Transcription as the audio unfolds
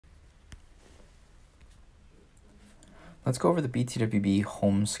Let's go over the btwb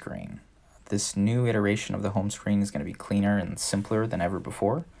home screen. This new iteration of the home screen is going to be cleaner and simpler than ever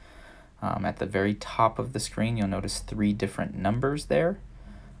before. At the very top of the screen, you'll notice 3 different numbers there.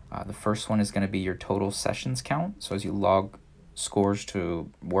 The first one is going to be your total sessions count. So as you log scores to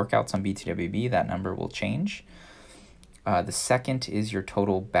workouts on btwb, that number will change. The second is your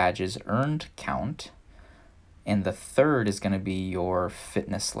total badges earned count. And the third is going to be your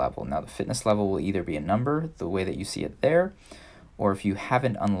fitness level. Now, the fitness level will either be a number, the way that you see it there, or if you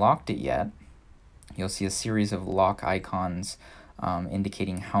haven't unlocked it yet, you'll see a series of lock icons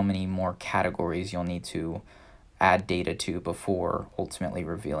indicating how many more categories you'll need to add data to before ultimately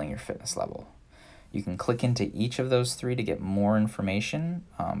revealing your fitness level. You can click into each of those 3 to get more information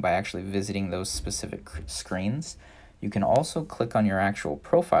by actually visiting those specific screens. You can also click on your actual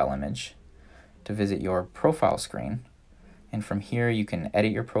profile image to visit your profile screen, and from here you can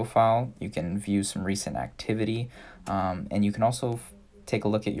edit your profile, you can view some recent activity, and you can also take a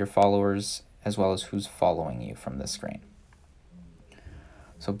look at your followers as well as who's following you from this screen.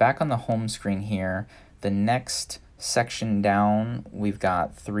 So back on the home screen here, the next section down, we've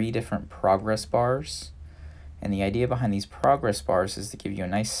got 3 different progress bars, and the idea behind these progress bars is to give you a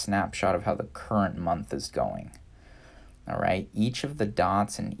nice snapshot of how the current month is going. All right, each of the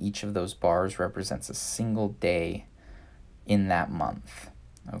dots in each of those bars represents a single day in that month.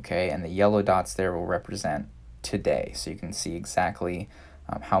 Okay, and the yellow dots there will represent today. So you can see exactly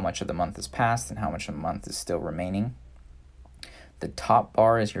how much of the month has passed and how much of the month is still remaining. The top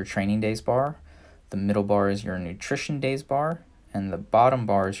bar is your training days bar. The middle bar is your nutrition days bar. And the bottom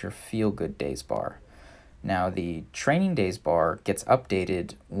bar is your feel good days bar. Now, the training days bar gets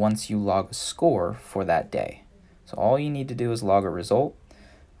updated once you log a score for that day. So all you need to do is log a result.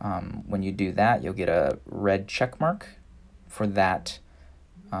 When you do that, you'll get a red check mark for that,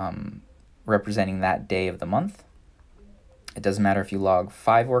 representing that day of the month. It doesn't matter if you log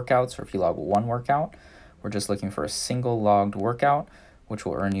 5 workouts or if you log 1 workout. We're just looking for a single logged workout, which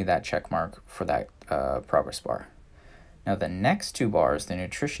will earn you that check mark for that progress bar. Now, the next 2 bars, the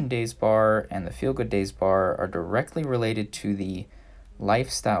nutrition days bar and the feel good days bar, are directly related to the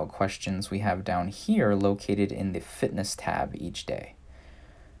lifestyle questions we have down here located in the fitness tab each day.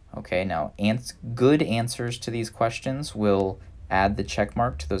 Okay, now good answers to these questions will add the check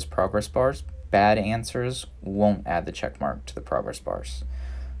mark to those progress bars. Bad answers won't add the check mark to the progress bars.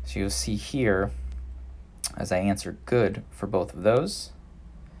 So you'll see here, as I answer good for both of those,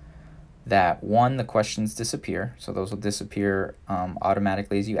 that 1, the questions disappear. So those will disappear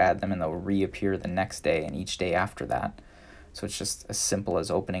automatically as you add them, and they'll reappear the next day and each day after that. So it's just as simple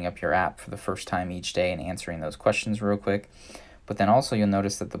as opening up your app for the first time each day and answering those questions real quick. But then also you'll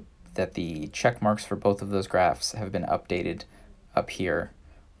notice that the check marks for both of those graphs have been updated up here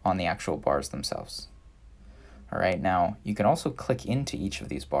on the actual bars themselves. All right, now you can also click into each of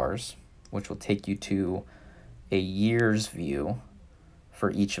these bars, which will take you to a year's view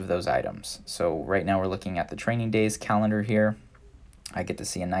for each of those items. So right now we're looking at the training days calendar here. I get to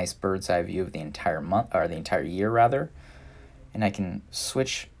see a nice bird's eye view of the entire month, or the entire year rather. And I can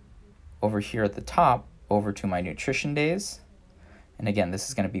switch over here at the top over to my nutrition days. And again, this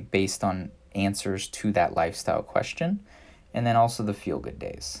is going to be based on answers to that lifestyle question. And then also the feel good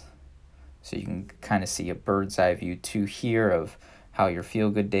days. So you can kind of see a bird's eye view too here of how your feel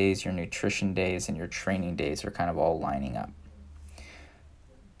good days, your nutrition days, and your training days are kind of all lining up.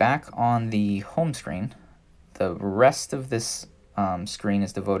 Back on the home screen, the rest of this screen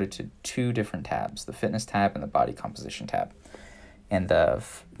is devoted to 2 different tabs, the fitness tab and the body composition tab. And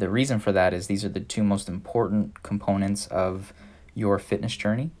the reason for that is these are the 2 most important components of your fitness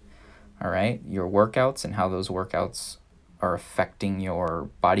journey. All right, your workouts and how those workouts are affecting your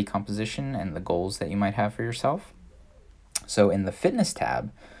body composition and the goals that you might have for yourself. So in the fitness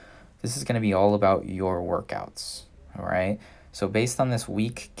tab, this is going to be all about your workouts. All right, so based on this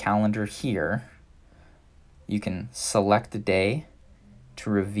week calendar here, you can select a day to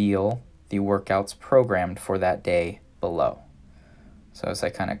reveal the workouts programmed for that day below. So as I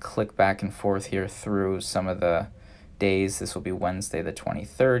kind of click back and forth here through some of the days, this will be Wednesday the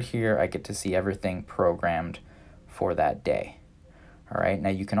 23rd here, I get to see everything programmed for that day. All right, now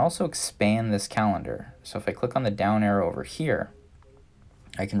you can also expand this calendar. So if I click on the down arrow over here,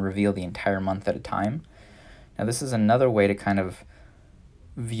 I can reveal the entire month at a time. Now this is another way to kind of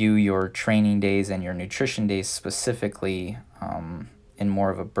view your training days and your nutrition days specifically in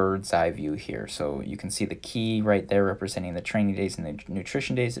more of a bird's eye view here. So you can see the key right there representing the training days and the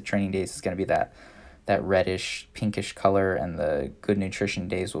nutrition days. The training days is going to be that reddish pinkish color, and the good nutrition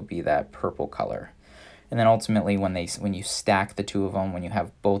days will be that purple color. And then ultimately when you stack the two of them, when you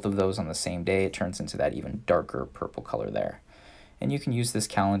have both of those on the same day, it turns into that even darker purple color there. And you can use this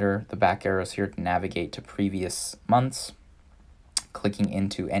calendar, the back arrows here, to navigate to previous months. Clicking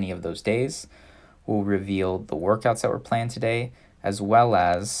into any of those days will reveal the workouts that were planned today, as well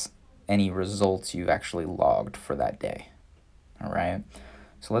as any results you've actually logged for that day. All right,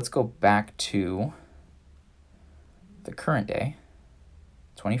 so let's go back to the current day,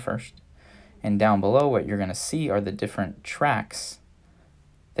 21st. And down below, what you're going to see are the different tracks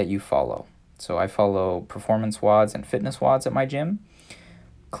that you follow. So I follow performance WODs and fitness WODs at my gym.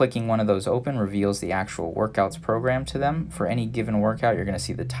 Clicking one of those open reveals the actual workouts programmed to them. For any given workout, you're going to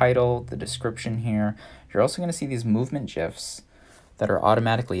see the title, the description here. You're also going to see these movement GIFs that are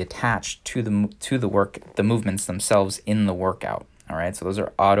automatically attached to the movements themselves in the workout. All right, so those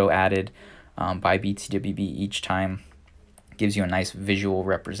are auto added by btwb each time. Gives you a nice visual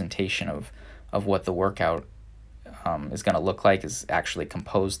representation of what the workout is going to look like, is actually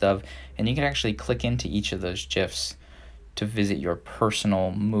composed of. And you can actually click into each of those GIFs to visit your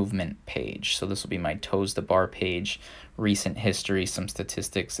personal movement page. So this will be my toes to bar page, recent history, some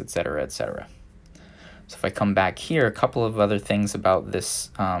statistics, etc., etc. So if I come back here, a couple of other things about this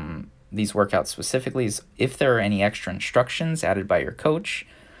these workouts specifically is if there are any extra instructions added by your coach,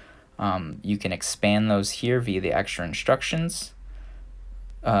 you can expand those here via the extra instructions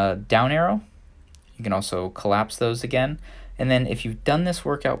down arrow. You can also collapse those again. And then if you've done this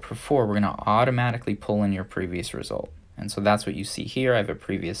workout before, we're going to automatically pull in your previous result. And so that's what you see here. I have a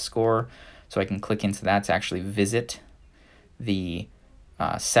previous score, so I can click into that to actually visit the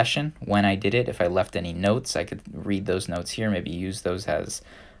session when I did it. If I left any notes, I could read those notes here, maybe use those as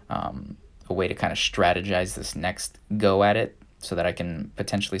a way to kind of strategize this next go at it so that I can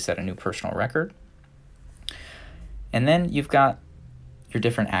potentially set a new personal record. And then you've got your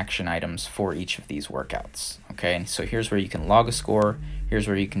different action items for each of these workouts. Okay, and so here's where you can log a score. Here's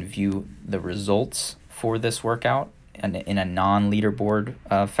where you can view the results for this workout in a non-leaderboard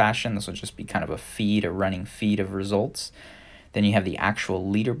fashion. This will just be kind of a feed, a running feed of results. Then you have the actual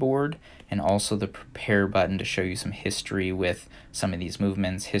leaderboard and also the prepare button to show you some history with some of these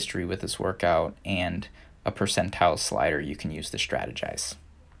movements, history with this workout, and a percentile slider you can use to strategize.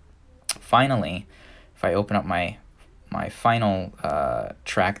 Finally, if I open up my final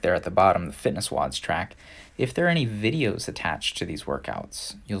track there at the bottom, the fitness WODs track, if there are any videos attached to these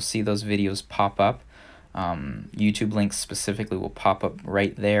workouts, you'll see those videos pop up. YouTube links specifically will pop up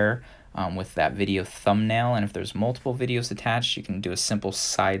right there with that video thumbnail, and if there's multiple videos attached, you can do a simple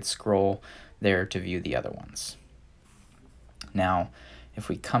side scroll there to view the other ones. Now, if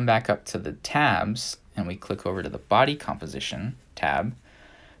we come back up to the tabs and we click over to the body composition tab,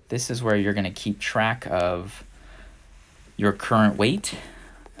 this is where you're going to keep track of your current weight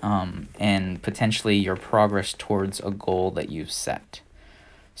and potentially your progress towards a goal that you've set.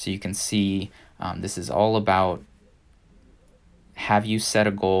 So you can see this is all about, have you set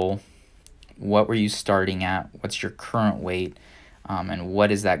a goal? What were you starting at? What's your current weight? And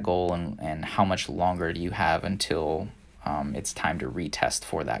what is that goal, and how much longer do you have until it's time to retest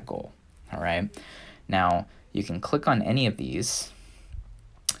for that goal? All right. Now, you can click on any of these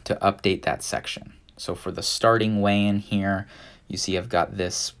to update that section. So for the starting weigh-in here, you see I've got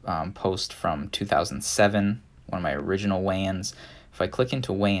this post from 2007, one of my original weigh-ins. If I click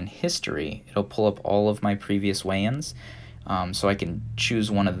into weigh-in history, it'll pull up all of my previous weigh-ins, so I can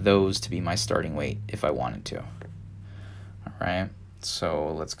choose one of those to be my starting weight if I wanted to. All right,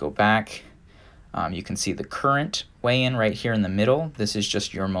 so let's go back. You can see the current weigh-in right here in the middle. This is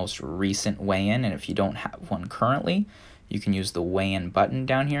just your most recent weigh-in, and if you don't have one currently, you can use the weigh-in button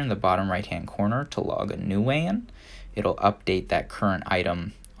down here in the bottom right-hand corner to log a new weigh-in. It'll update that current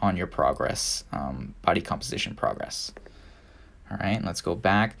item on your progress, body composition progress. All right, let's go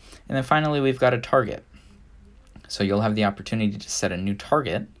back. And then finally, we've got a target. So you'll have the opportunity to set a new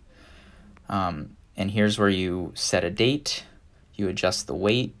target. And here's where you set a date. You adjust the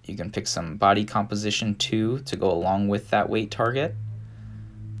weight. You can pick some body composition too to go along with that weight target.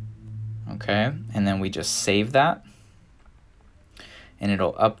 Okay, and then we just save that. And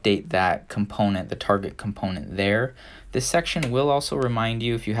it'll update that component, the target component there. This section will also remind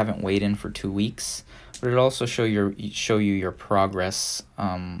you if you haven't weighed in for 2 weeks, but it'll also show you your progress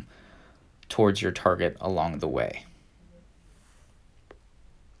towards your target along the way.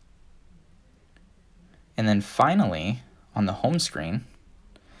 And then finally, on the home screen,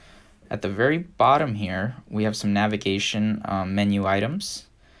 at the very bottom here, we have some navigation menu items.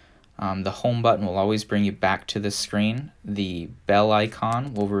 The home button will always bring you back to this screen. The bell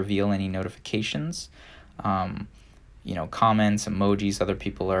icon will reveal any notifications, comments, emojis other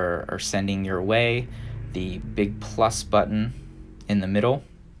people are sending your way. The big plus button in the middle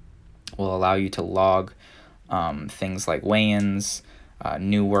will allow you to log things like weigh-ins,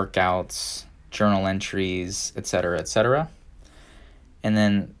 new workouts, journal entries, etc., etc. And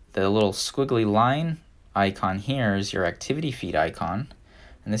then the little squiggly line icon here is your activity feed icon.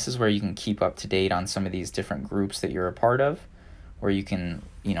 And this is where you can keep up to date on some of these different groups that you're a part of, where you can,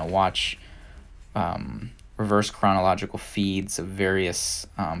 watch reverse chronological feeds of various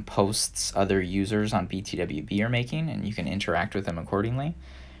posts other users on btwb are making, and you can interact with them accordingly.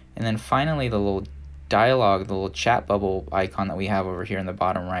 And then finally, the little dialogue, the little chat bubble icon that we have over here in the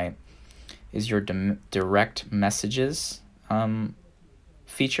bottom right is your direct messages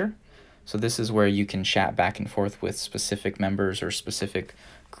feature. So this is where you can chat back and forth with specific members or specific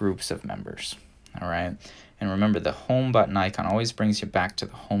groups of members. All right. And remember, the home button icon always brings you back to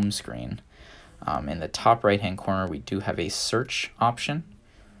the home screen. In the top right-hand corner, we do have a search option.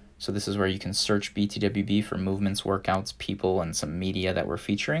 So this is where you can search btwb for movements, workouts, people, and some media that we're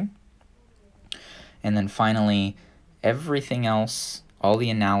featuring. And then finally, everything else, all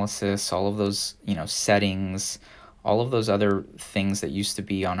the analysis, all of those, settings, all of those other things that used to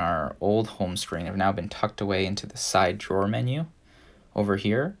be on our old home screen have now been tucked away into the side drawer menu over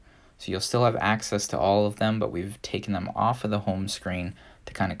here. So you'll still have access to all of them, but we've taken them off of the home screen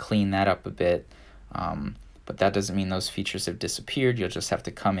to kind of clean that up a bit. But that doesn't mean those features have disappeared. You'll just have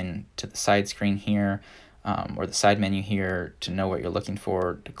to come in to the side screen here or the side menu here to know what you're looking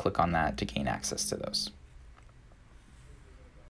for, to click on that to gain access to those.